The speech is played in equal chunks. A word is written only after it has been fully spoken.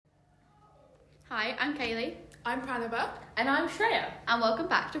Hi, I'm Kaylee. I'm Pranava. And I'm Shreya. And welcome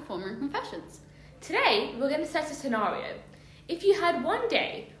back to Former and Confessions. Today, we're going to set a scenario. If you had one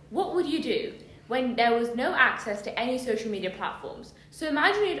day, what would you do when there was no access to any social media platforms? So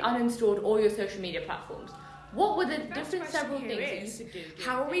imagine you'd uninstalled all your social media platforms. What were the different several things that you could do?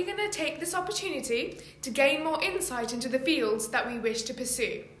 How are we going to take this opportunity to gain more insight into the fields that we wish to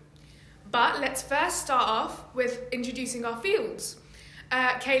pursue? But let's first start off with introducing our fields.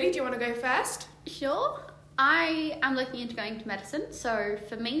 Kaylee, do you want to go first? Sure. I am looking into going to medicine, so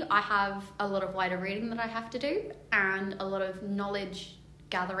for me, I have a lot of wider reading that I have to do and a lot of knowledge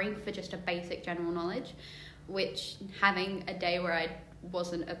gathering for just a basic general knowledge, which having a day where I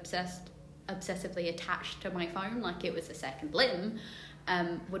wasn't obsessively attached to my phone like it was a second limb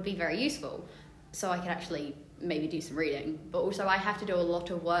would be very useful. So I could actually maybe do some reading, but also I have to do a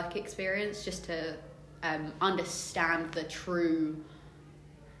lot of work experience just to understand the true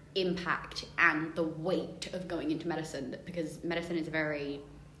impact and the weight of going into medicine, because medicine is very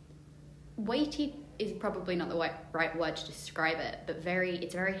weighty is probably not the right word to describe it, but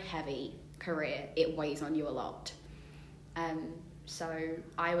it's a very heavy career. It weighs on you a lot. So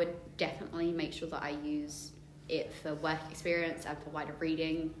I would definitely make sure that I use it for work experience and for wider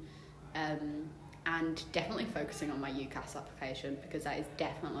reading, and definitely focusing on my UCAS application, because that is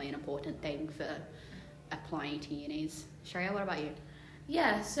definitely an important thing for applying to unis. Shreya, what about you?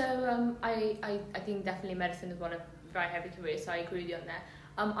 Yeah, so I think definitely medicine is one of very heavy careers, so I agree with you on that.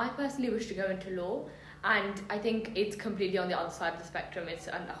 I personally wish to go into law, and I think it's completely on the other side of the spectrum. It's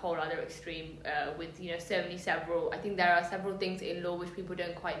a whole other extreme with I think there are several things in law which people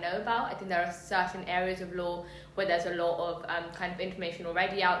don't quite know about. I think there are certain areas of law where there's a lot of kind of information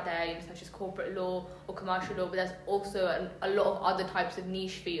already out there, such as corporate law or commercial law, but there's also a lot of other types of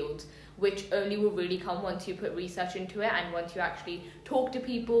niche fields which only will really come once you put research into it and once you actually talk to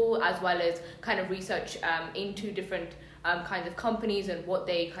people, as well as kind of research into different kinds of companies and what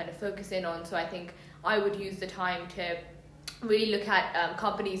they kind of focus in on. So I think I would use the time to really look at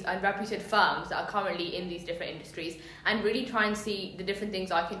companies and reputed firms that are currently in these different industries and really try and see the different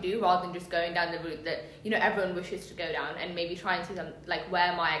things I can do, rather than just going down the route that everyone wishes to go down, and maybe try and see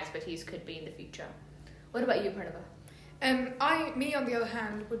where my expertise could be in the future. What about you, Pranava? Me, on the other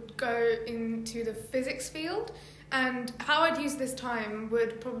hand, would go into the physics field, and how I'd use this time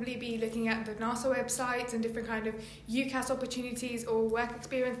would probably be looking at the NASA websites and different kind of UCAS opportunities or work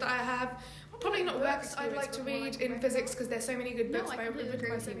experience that I have. Probably not work I'd like to read in physics, because there's so many good books. No, I completely agree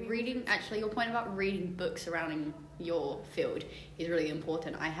with you. Reading, actually, your point about reading books surrounding your field is really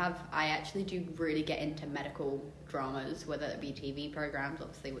important. I actually do really get into medical dramas, whether it be TV programs,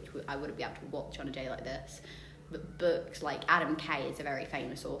 obviously, which I wouldn't be able to watch on a day like this. But books like Adam Kay is a very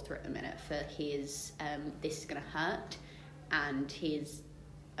famous author at the minute for his This Is Gonna Hurt, and his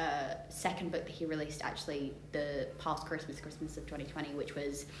second book that he released actually the past Christmas of 2020, which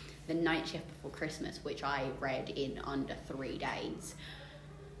was The Night Shift Before Christmas, which I read in under 3 days,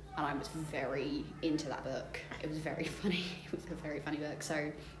 and I was very into that book. It was very funny. It was a very funny book.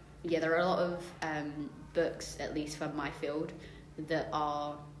 So yeah, there are a lot of books, at least for my field, that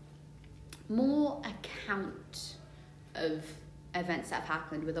are more account of events that have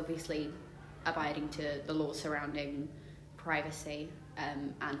happened, with obviously abiding to the law surrounding privacy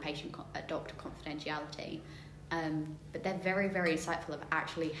and doctor confidentiality, but they're very, very insightful of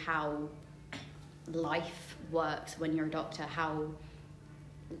actually how life works when you're a doctor, how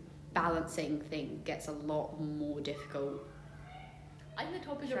balancing thing gets a lot more difficult. I think the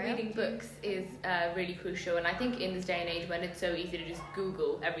topic of reading books is really crucial, and I think in this day and age when it's so easy to just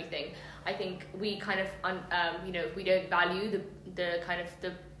Google everything, I think we kind of we don't value the kind of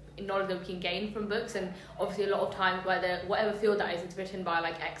the knowledge that we can gain from books, and obviously a lot of times whatever field that is, it's written by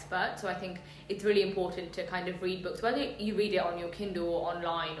experts. So I think it's really important to kind of read books, whether you read it on your Kindle or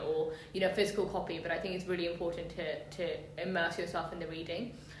online or physical copy, but I think it's really important to immerse yourself in the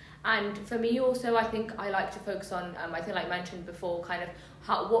reading. And for me also, I think I like to focus on, I think like mentioned before, kind of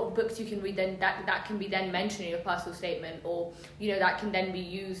what books you can read then that can be then mentioned in your personal statement, or that can then be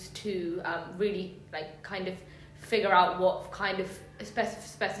used to really kind of figure out what kind of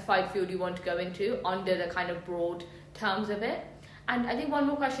specified field you want to go into under the kind of broad terms of it. And I think one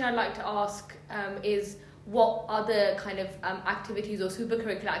more question I'd like to ask is, what other kind of activities or super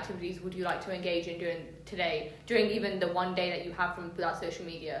curricular activities would you like to engage in during even the one day that you have without social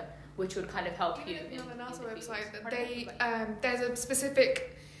media, which would kind of help you? On the NASA website, that there's a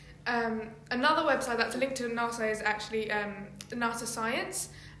specific another website that's linked to NASA is actually NASA Science,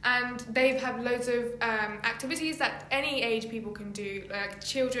 and they've had loads of activities that any age people can do, like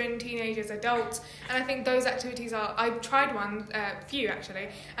children, teenagers, adults, and I think those activities I've tried one, few actually,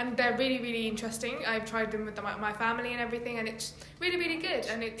 and they're really, really interesting. I've tried them with my family and everything, and it's really, really good,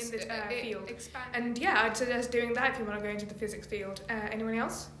 and it's in the field. And yeah, I'd suggest doing that if you want to go into the physics field. Anyone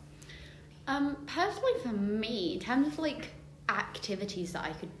else? Personally for me, in terms of like activities that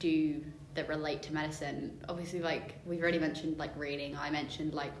I could do that relate to medicine, obviously like we've already mentioned like reading, I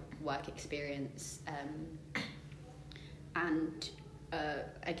mentioned like work experience, and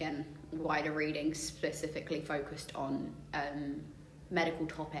again wider reading specifically focused on medical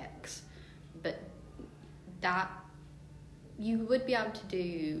topics, but that you would be able to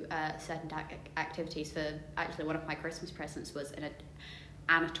do certain activities. For actually one of my Christmas presents was an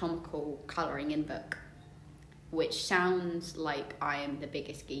anatomical colouring in book, which sounds like I am the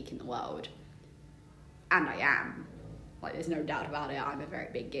biggest geek in the world, and I am. Like, there's no doubt about it, I'm a very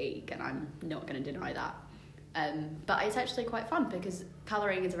big geek, and I'm not going to deny that. But it's actually quite fun, because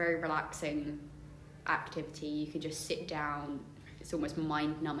colouring is a very relaxing activity. You can just sit down, it's almost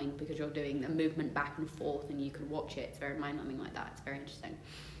mind-numbing, because you're doing a movement back and forth, and you can watch it. It's very mind-numbing like that, it's very interesting.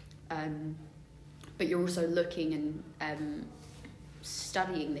 But you're also looking and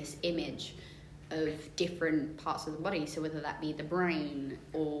studying this image of different parts of the body, so whether that be the brain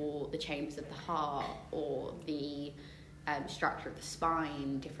or the chambers of the heart or the structure of the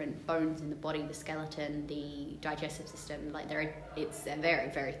spine, different bones in the body, the skeleton, the digestive system, like it's a very,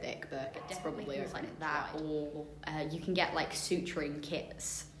 very thick book. It's probably like that, or you can get like suturing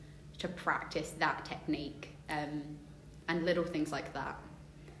kits to practice that technique, and little things like that.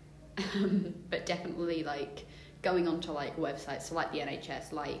 But definitely like going onto like websites, so like the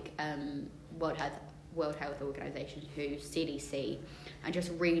NHS, like World Health Organization, WHO, CDC, and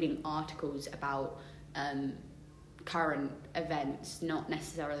just reading articles about current events, not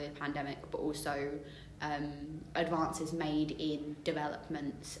necessarily the pandemic, but also advances made in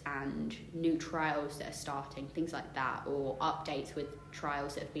developments and new trials that are starting, things like that, or updates with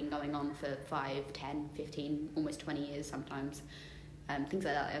trials that have been going on for 5, 10, 15, almost 20 years sometimes. Things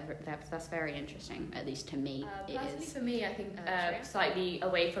like that. That's very interesting, at least to me. Personally, for me, I think slightly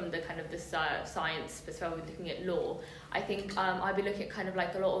away from the kind of the science, but so we're looking at law. I think I'll be looking at kind of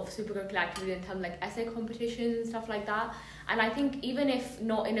like a lot of supercurricular activity in terms of like essay competitions and stuff like that. And I think even if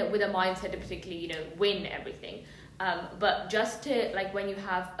not with a mindset to particularly win everything, but just to like when you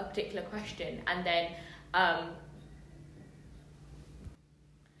have a particular question and then.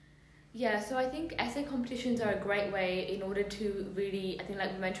 Yeah, so I think essay competitions are a great way in order to really, I think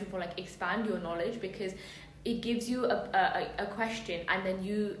like we mentioned before, like expand your knowledge, because it gives you a question, and then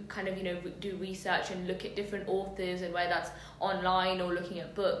you kind of do research and look at different authors, and whether that's online or looking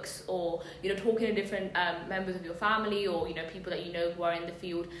at books, or talking to different members of your family, or people that who are in the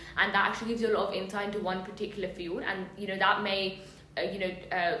field, and that actually gives you a lot of insight into one particular field, and that may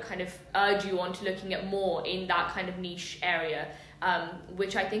kind of urge you on to looking at more in that kind of niche area.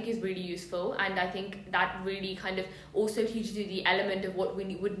 Which I think is really useful, and I think that really kind of also teaches you the element of what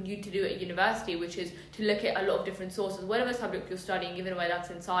we would need to do at university, which is to look at a lot of different sources, whatever subject you're studying, even whether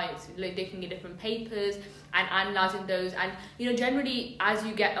that's in science, looking at different papers and analysing those. And generally as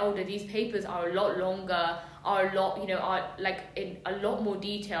you get older, these papers are a lot longer, are a lot are like in a lot more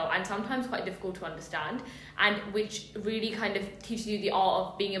detail, and sometimes quite difficult to understand, and which really kind of teaches you the art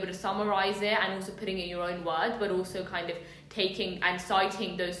of being able to summarize it and also putting it in your own words, but also kind of taking and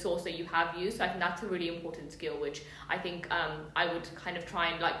citing those sources that you have used. So I think that's a really important skill, which I think I would kind of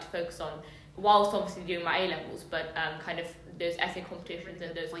try and like to focus on whilst obviously doing my A-levels, but kind of those essay competitions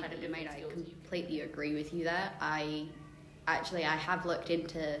and those kind of different skills. I completely agree with you there. I have looked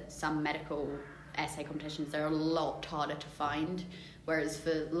into some medical essay competitions. They're a lot harder to find, whereas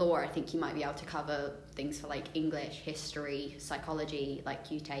for law I think you might be able to cover things for like English, history, psychology,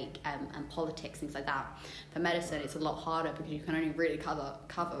 like you take, and politics, things like that. For medicine it's a lot harder, because you can only really cover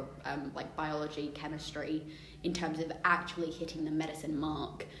like biology, chemistry, in terms of actually hitting the medicine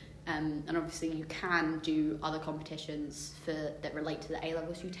mark. And obviously you can do other competitions that relate to the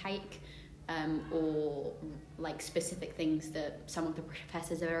A-levels you take, or like specific things that some of the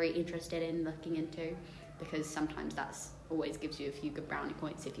professors are very interested in looking into, because sometimes that's always gives you a few good brownie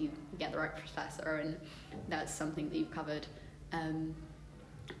points if you get the right professor and that's something that you've covered.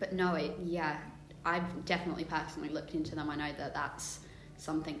 But no, I've definitely personally looked into them. I know that that's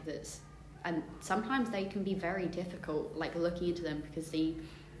something and sometimes they can be very difficult, like looking into them, because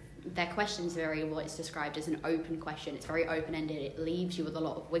their question's what's described as an open question. It's very open-ended. It leaves you with a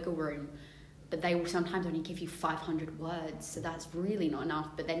lot of wiggle room, but they will sometimes only give you 500 words, so that's really not enough.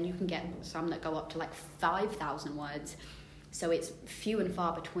 But then you can get some that go up to like 5,000 words, So it's few and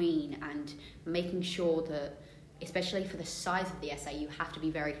far between, and making sure that, especially for the size of the essay, you have to be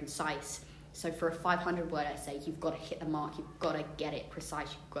very concise. So for a 500-word essay, you've got to hit the mark, you've got to get it precise,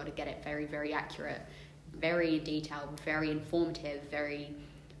 you've got to get it very, very accurate, very detailed, very informative, very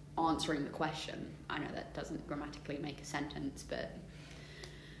answering the question. I know that doesn't grammatically make a sentence, but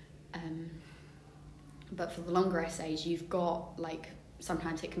for the longer essays, you've got like,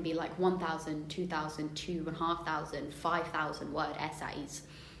 sometimes it can be like 1,000, 2,000, 2,500, 5,000 word essays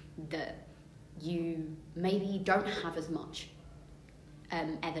that you maybe don't have as much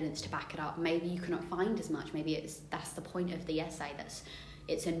evidence to back it up. Maybe you cannot find as much. Maybe that's the point of the essay.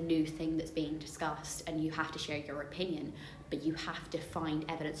 It's a new thing that's being discussed, and you have to share your opinion, but you have to find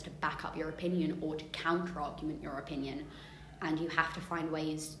evidence to back up your opinion or to counter-argument your opinion, and you have to find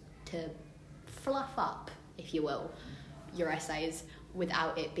ways to fluff up, if you will, your essays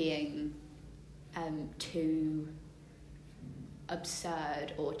without it being too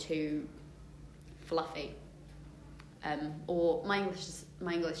absurd or too fluffy. Or my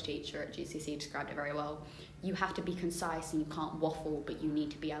English teacher at GCC described it very well. You have to be concise and you can't waffle, but you need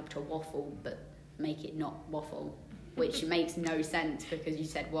to be able to waffle but make it not waffle, which makes no sense because you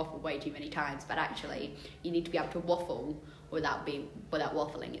said waffle way too many times, but actually you need to be able to waffle without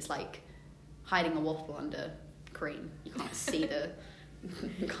waffling. It's like hiding a waffle under cream. You can't see the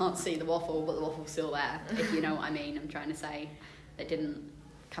waffle, but the waffle's still there, if you know what I mean. I'm trying to say that didn't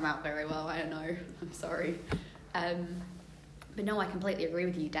come out very well. I don't know. I'm sorry. But no, I completely agree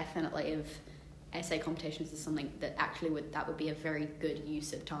with you. Definitely, if essay competitions is something that actually would be a very good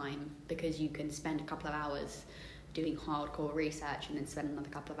use of time, because you can spend a couple of hours doing hardcore research and then spend another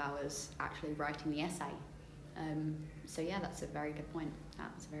couple of hours actually writing the essay. So yeah, that's a very good point.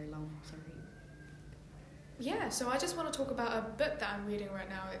 That was very long. Sorry. Yeah, so I just want to talk about a book that I'm reading right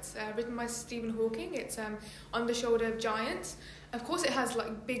now. It's written by Stephen Hawking. It's On the Shoulder of Giants. Of course, it has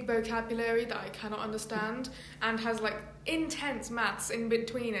like big vocabulary that I cannot understand, and has like intense maths in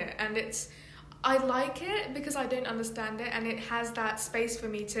between it. And I like it because I don't understand it, and it has that space for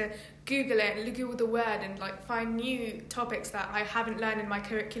me to Google it and Google the word and like find new topics that I haven't learned in my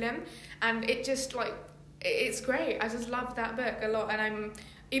curriculum. And it just like, it's great. I just love that book a lot, and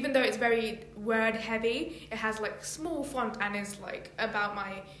even though it's very word heavy, it has like small font and is like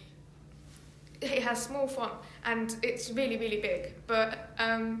it has small font and it's really, really big. But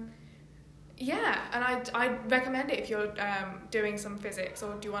yeah, and I'd recommend it if you're doing some physics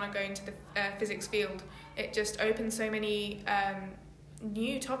or do you want to go into the physics field. It just opens so many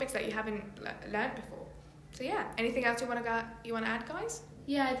new topics that you haven't learned before. So yeah, anything else you want to add, guys?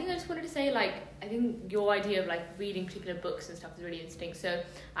 Yeah, I think I just wanted to say, like, I think your idea of, like, reading particular books and stuff is really interesting. So,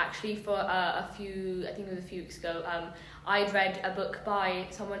 actually, for I think it was a few weeks ago, I'd read a book by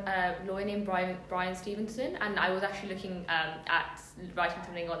a lawyer named Brian Stevenson, and I was actually looking at writing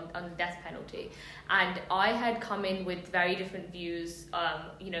something on the death penalty. And I had come in with very different views,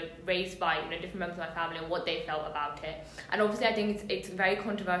 raised by, different members of my family and what they felt about it. And obviously, I think it's a very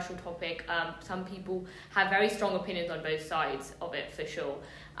controversial topic. Some people have very strong opinions on both sides of it, for sure.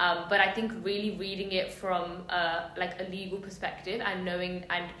 But I think really reading it from like a legal perspective and knowing,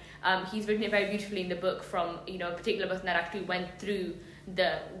 and he's written it very beautifully in the book from a particular person that actually went through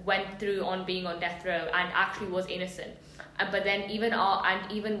on being on death row and actually was innocent. But then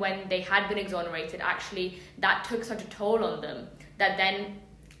even when they had been exonerated, actually that took such a toll on them that then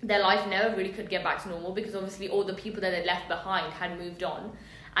their life never really could get back to normal, because obviously all the people that they left behind had moved on.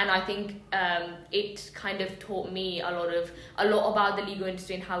 And I think it kind of taught me a lot about the legal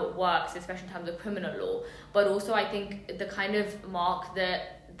industry and how it works, especially in terms of criminal law. But also I think the kind of mark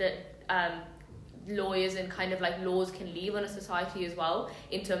that lawyers and kind of like laws can leave on a society as well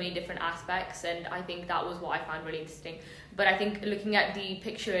in so many different aspects. And I think that was what I found really interesting. But I think looking at the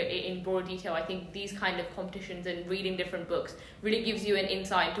picture in broad detail, I think these kind of competitions and reading different books really gives you an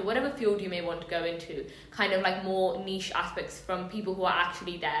insight into whatever field you may want to go into, kind of like more niche aspects from people who are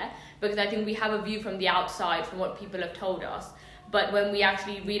actually there. Because I think we have a view from the outside, from what people have told us. But when we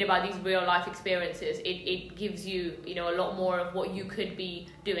actually read about these real life experiences, it gives you, a lot more of what you could be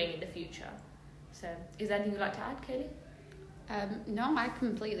doing in the future. So, is there anything you'd like to add, Kaylee? No, I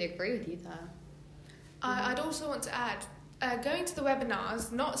completely agree with you there. I'd also want to add, going to the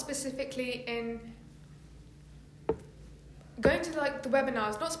webinars, not specifically in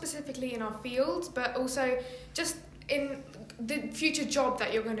our field, but also just in the future job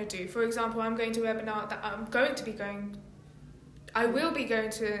that you're going to do. For example, I'm going to a webinar that I'm going to be going I will be going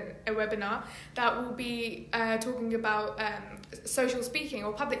to a webinar that will be talking about social speaking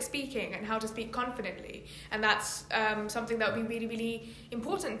or public speaking and how to speak confidently, and that's something that will be really, really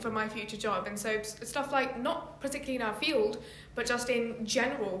important for my future job. And so stuff like, not particularly in our field, but just in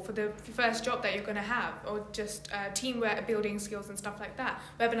general for the first job that you're going to have, or just teamwork building skills and stuff like that,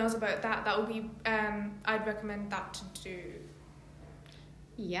 webinars about that will be I'd recommend that to do.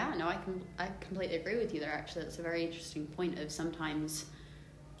 Yeah, no, I completely agree with you there. Actually, that's a very interesting point. Of sometimes,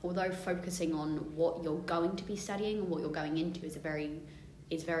 although focusing on what you're going to be studying and what you're going into is very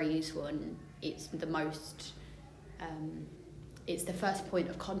useful, and it's the most it's the first point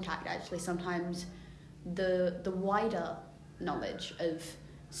of contact. Actually, sometimes the wider knowledge of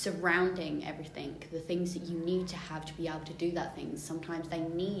surrounding everything, the things that you need to have to be able to do that thing, sometimes they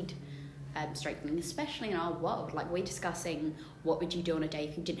need strengthening, especially in our world. Like, we're discussing what would you do on a day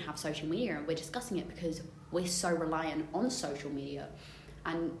if you didn't have social media, and we're discussing it because we're so reliant on social media.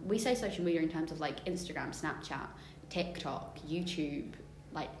 And we say social media in terms of like Instagram, Snapchat, TikTok, YouTube,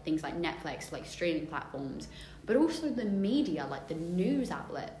 like things like Netflix, like streaming platforms, but also the media, like the news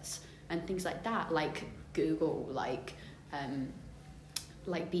outlets and things like that, like Google, like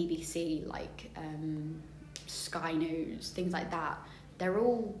BBC, like Sky News, things like that. They're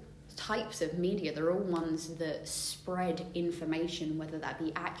all types of media. They're all ones that spread information, whether that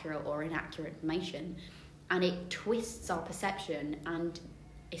be accurate or inaccurate information, and it twists our perception. And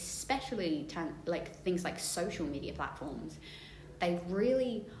especially like things like social media platforms, I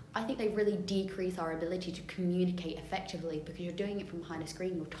think they really decrease our ability to communicate effectively, because you're doing it from behind a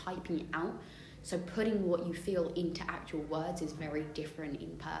screen, you're typing it out. So putting what you feel into actual words is very different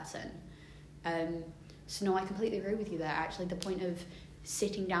in person. So no, I completely agree with you there. Actually, the point of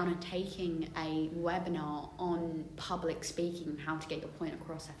sitting down and taking a webinar on public speaking, how to get your point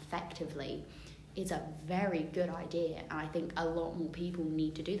across effectively, is a very good idea. And I think a lot more people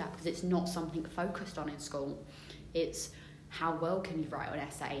need to do that, because it's not something focused on in school. It's how well can you write an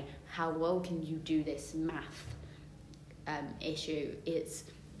essay? How well can you do this math issue? It's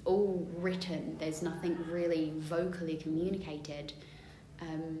all written. There's nothing really vocally communicated,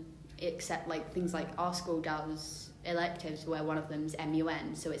 except like things like our school does electives where one of them's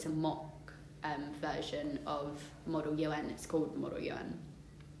MUN, so it's a mock version of Model UN. It's called Model UN,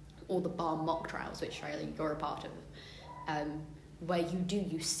 or the bar mock trials, which you're a part of, where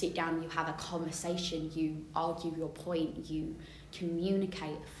you sit down, you have a conversation, you argue your point, you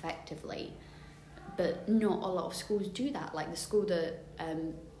communicate effectively. But not a lot of schools do that. Like the school that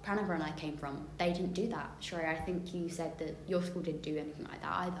Pranava and I came from, they didn't do that. Sheree, I think you said that your school didn't do anything like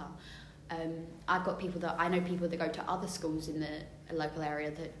that either. I know people that go to other schools in the local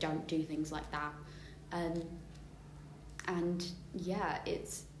area that don't do things like that. And yeah,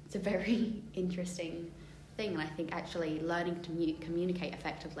 it's a very interesting thing, and I think actually learning to communicate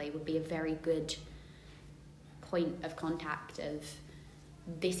effectively would be a very good point of contact of,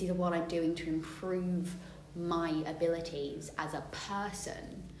 this is what I'm doing to improve my abilities as a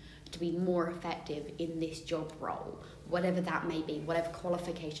person to be more effective in this job role, whatever that may be, whatever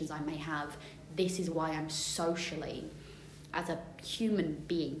qualifications I may have. This is why I'm socially, as a human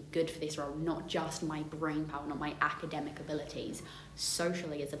being, good for this role, not just my brain power, not my academic abilities.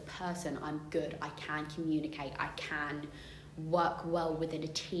 Socially, as a person, I'm good. I can communicate. I can work well within a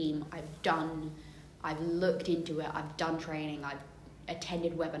team. I've looked into it. I've done training. I've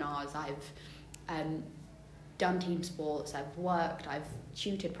attended webinars. I've done team sports. I've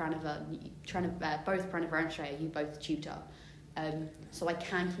tutored Pranava, both Pranava and Shreya, you both tutor. So I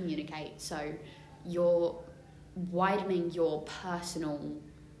can communicate. So you're widening your personal,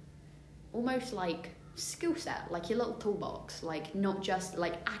 almost like skill set, like your little toolbox, like not just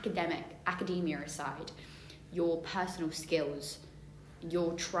like academia aside, your personal skills,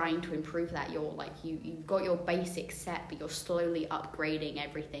 you're trying to improve that. You're like, you've got your basics set, but you're slowly upgrading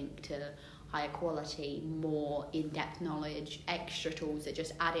everything to higher quality, more in-depth knowledge, extra tools that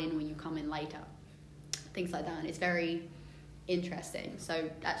just add in when you come in later, things like that. And it's very interesting. So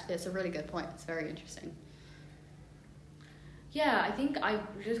actually, it's a really good point. It's very interesting. Yeah, I think I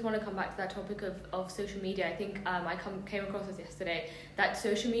just want to come back to that topic of social media. I think I came across this yesterday, that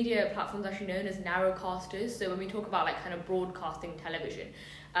social media platforms are actually known as narrowcasters. So when we talk about like kind of broadcasting television,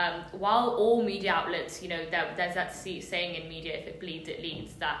 while all media outlets, there's that saying in media, if it bleeds, it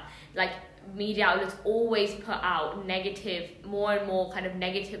leads, that like media outlets always put out more and more kind of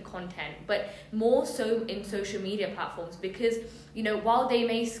negative content, but more so in social media platforms, because while they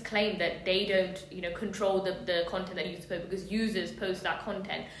may claim that they don't control the content that users post, because users post that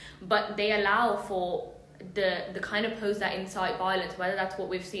content, but they allow for the kind of posts that incite violence, whether that's what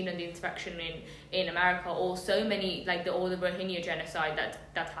we've seen in the insurrection in America, or so many like the Rohingya genocide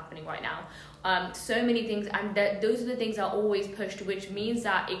that's happening right now. So many things, and those are the things that are always pushed, which means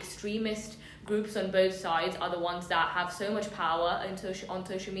that extremist groups on both sides are the ones that have so much power on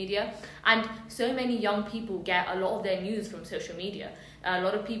social media, and so many young people get a lot of their news from social media. A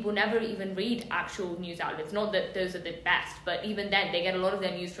lot of people never even read actual news outlets, not that those are the best, but even then they get a lot of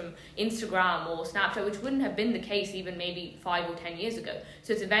their news from Instagram or Snapchat, which wouldn't have been the case even maybe 5 or 10 years ago.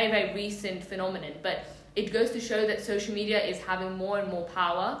 So it's a very, very recent phenomenon, but it goes to show that social media is having more and more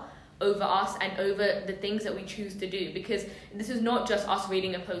power over us and over the things that we choose to do, because this is not just us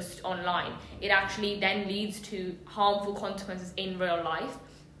reading a post online. It actually then leads to harmful consequences in real life.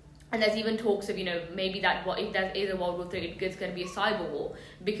 And there's even talks of, maybe that if there is a World War III, it's going to be a cyber war,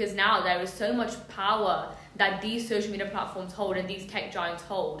 because now there is so much power that these social media platforms hold and these tech giants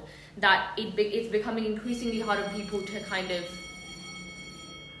hold, that it's becoming increasingly hard for people to kind of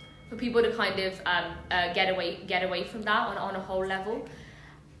get away from that on a whole level.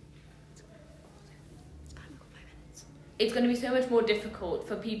 It's going to be so much more difficult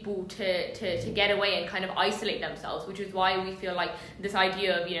for people to get away and kind of isolate themselves, which is why we feel like this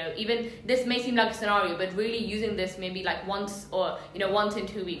idea of, even this may seem like a scenario, but really using this maybe like once in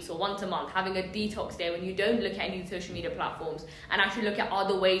 2 weeks or once a month, having a detox day when you don't look at any social media platforms and actually look at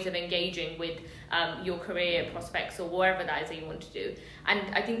other ways of engaging with your career prospects or whatever that is that you want to do. And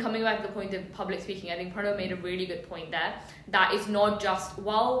I think coming back to the point of public speaking, I think Pranav made a really good point there, that it's not just,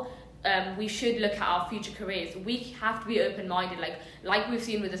 we should look at our future careers. We have to be open-minded, like we've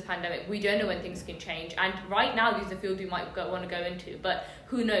seen with this pandemic. We don't know when things can change, and right now these are fields we might want to go into, but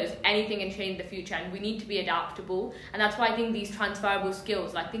who knows, anything can change in the future, and we need to be adaptable. And that's why I think these transferable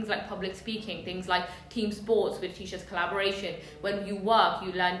skills, like things like public speaking, things like team sports, which teaches collaboration. When you work,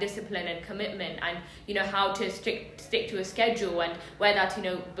 you learn discipline and commitment, and how to stick to a schedule, and where that's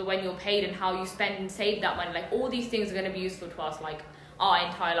when you're paid and how you spend and save that money. Like all these things are going to be useful to us our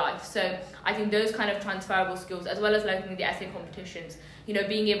entire life. So I think those kind of transferable skills, as well as learning the essay competitions,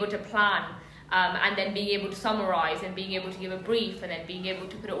 being able to plan, and then being able to summarize, and being able to give a brief, and then being able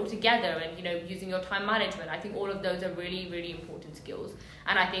to put it all together, and using your time management. I think all of those are really, really important skills.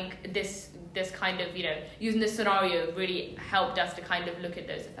 And I think this kind of using this scenario really helped us to kind of look at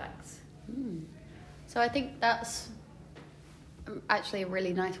those effects. So I think that's actually a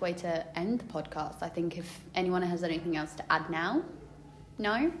really nice way to end the podcast. I think if anyone has anything else to add now.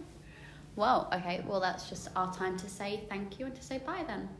 No? Well, okay. Well, that's just our time to say thank you and to say bye then.